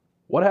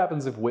What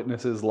happens if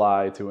witnesses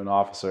lie to an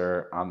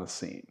officer on the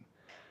scene?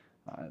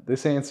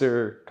 This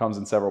answer comes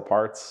in several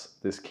parts.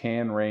 This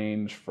can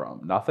range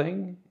from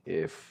nothing,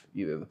 if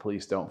either the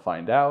police don't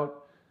find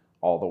out,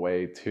 all the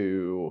way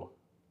to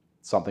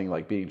something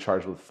like being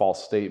charged with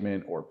false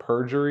statement or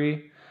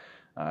perjury.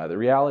 The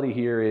reality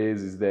here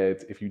is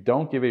that if you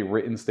don't give a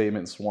written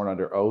statement sworn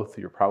under oath,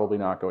 you're probably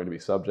not going to be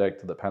subject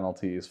to the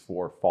penalties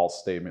for false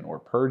statement or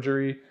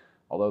perjury.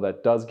 Although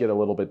that does get a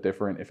little bit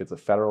different if it's a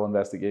federal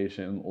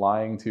investigation.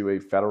 Lying to a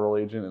federal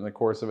agent in the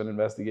course of an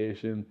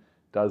investigation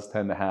does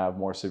tend to have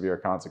more severe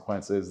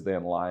consequences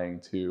than lying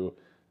to,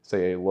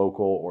 say, a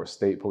local or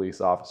state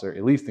police officer,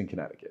 at least in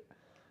Connecticut.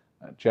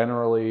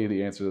 Generally,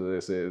 the answer to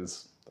this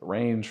is the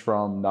range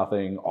from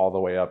nothing all the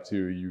way up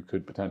to you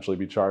could potentially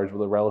be charged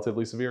with a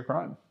relatively severe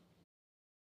crime.